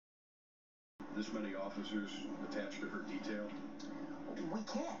this many officers attached to her detail? We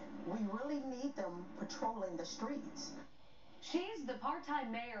can't. We really need them patrolling the streets. She's the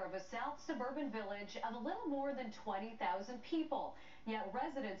part-time mayor of a south suburban village of a little more than 20,000 people. Yet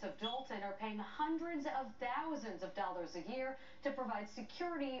residents of Dolton are paying hundreds of thousands of dollars a year to provide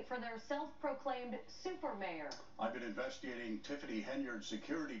security for their self-proclaimed super mayor. I've been investigating Tiffany A Henyard's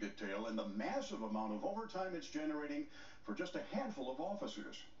security detail and the massive amount of overtime it's generating for just a handful of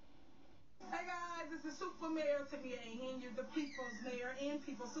officers. Hey guys, this is Super Mayor Tiffany A Henyard, the People's Mayor and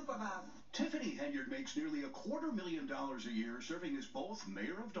People's Supervisor. Tiffany Henyard makes nearly $250,000 a year serving as both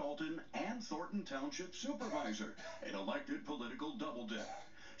Mayor of Dolton and Thornton Township Supervisor, an elected political double dip.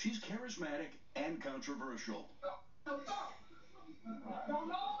 She's charismatic and controversial. Don't nobody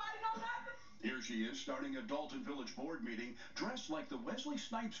know nothing. Here she is starting a Dolton Village board meeting dressed like the Wesley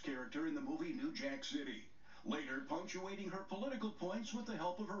Snipes character in the movie New Jack City. Later, punctuating her political points with the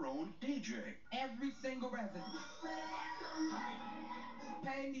help of her own DJ. Every single resident.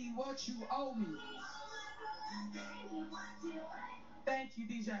 Pay me what you owe me. Thank you,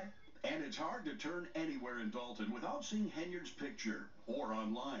 DJ. And it's hard to turn anywhere in Dolton without seeing Henyard's picture, or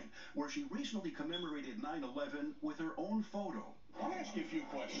online, where she recently commemorated 9/11 with her own photo. I'll ask you a few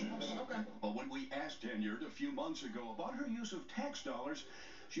questions. Okay. But when we asked Henyard a few months ago about her use of tax dollars,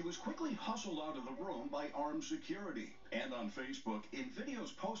 she was quickly hustled out of the room by armed security. And on Facebook, in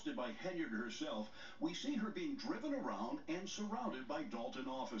videos posted by Henyard herself, we see her being driven around and surrounded by Dolton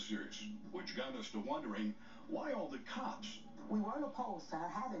officers, which got us to wondering, why all the cops? We weren't opposed to her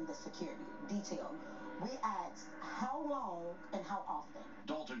having the security detail. We asked how long and how often.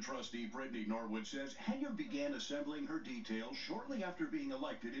 Dolton trustee Brittany Norwood says Henyard began assembling her detail shortly after being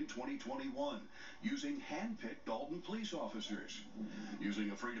elected in 2021, using hand-picked Dolton police officers. Using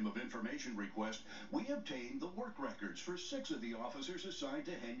a Freedom of Information request, we obtained the work records for 6 of the officers assigned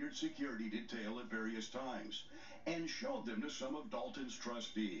to Henyard's security detail at various times, and showed them to some of Dolton's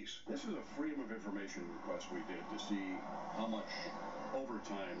trustees. This is a Freedom of Information request we did to see how much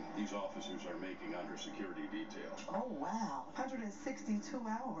overtime these officers are making on her security detail. Oh, wow. 162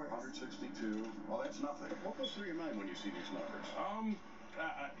 hours. 162. Well, that's nothing. What goes through your mind when you see these numbers?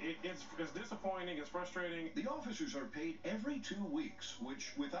 It's disappointing. It's frustrating. The officers are paid every 2 weeks,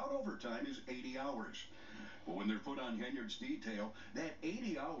 which without overtime is 80 hours. But when they're put on Henyard's detail, that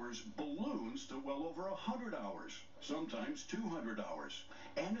 80 hours balloons to well over 100 hours, sometimes 200 hours.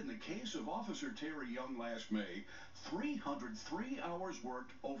 And in the case of Officer Terry Young last May, 303 hours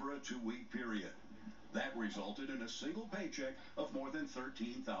worked over a 2-week period. That resulted in a single paycheck of more than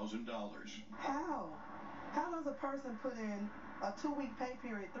 $13,000. How? How does a person put in a 2-week pay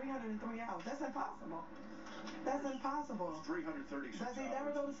period, 303 hours? That's impossible. That's impossible. 336 Does he hours.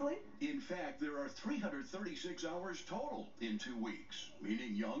 never go to sleep? In fact, there are 336 hours total in 2 weeks,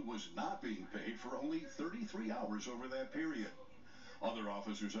 meaning Young was not being paid for only 33 hours over that period. Other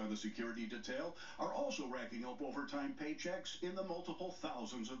officers on the security detail are also racking up overtime paychecks in the multiple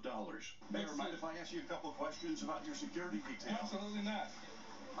thousands of dollars. Mayor, mind if I ask you a couple of questions about your security detail? Absolutely not.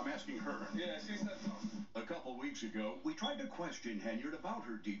 I'm asking her. Yeah, she said so. A couple weeks ago, we tried to question Henyard about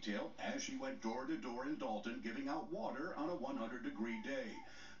her detail as she went door to door in Dolton giving out water on a 100-degree day,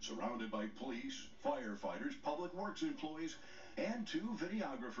 surrounded by police, firefighters, public works employees, and 2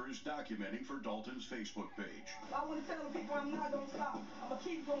 videographers documenting for Dolton's Facebook page. I want to tell the people I'm not going to stop. I'm going to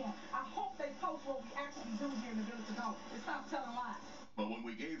keep going. I hope they post what we actually do here in the village of Dolton and stop telling lies. But when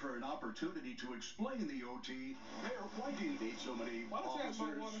we gave her an opportunity to explain the OT, Mayor, why do you need so many officers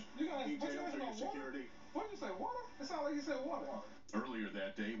detailed for your security? What did you say, water? It sounded like you said water. Earlier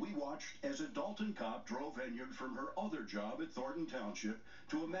that day, we watched as a Dolton cop drove Henyard from her other job at Thornton Township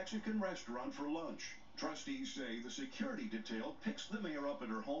to a Mexican restaurant for lunch. Trustees say the security detail picks the mayor up at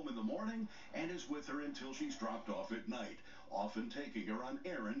her home in the morning and is with her until she's dropped off at night, often taking her on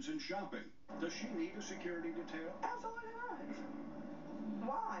errands and shopping. Does she need a security detail? Absolutely not.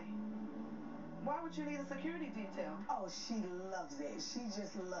 Why? Why would you need a security detail? Oh, she loves it. She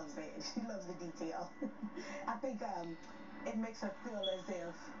just loves it. She loves the detail. I think it makes her feel as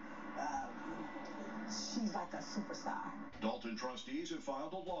if she's like a superstar. Dolton trustees have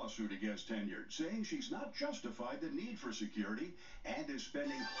filed a lawsuit against Henyard, saying she's not justified the need for security and is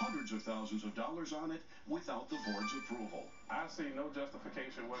spending hundreds of thousands of dollars on it without the board's approval. I see no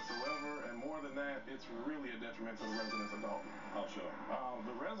justification whatsoever, and more than that, it's really a detriment to the residents of Dolton. How so?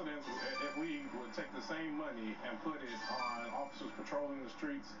 The residents, if we would take the same money and put it on officers patrolling the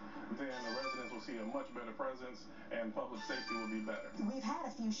streets, then the residents will see a much better presence and public safety will be better. We've had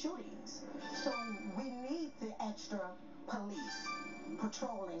a few shootings, so we need the extra police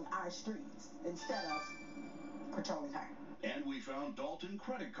patrolling our streets instead of patrolling her. And we found Dolton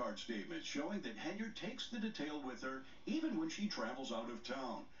credit card statements showing that Henyard takes the detail with her even when she travels out of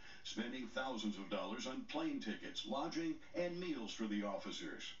town, spending thousands of dollars on plane tickets, lodging, and meals for the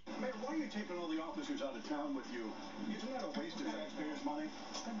officers. Mayor, why are you taking all the officers out of town with you? Isn't that a waste of taxpayers' money?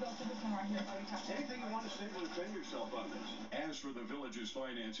 Let's go to this one right here. Anything you want to say to defend yourself on this? As for the village's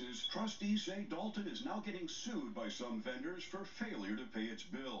finances, trustees say Dolton is now getting sued by some vendors for failure to pay its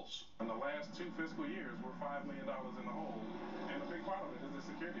bills. In the last 2 fiscal years, we're $5 million in the hole, and a big part of it is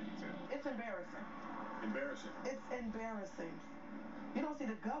the security detail. It's embarrassing. Embarrassing. It's embarrassing. You don't see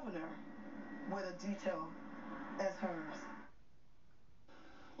the governor with a detail as hers.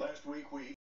 Last week, we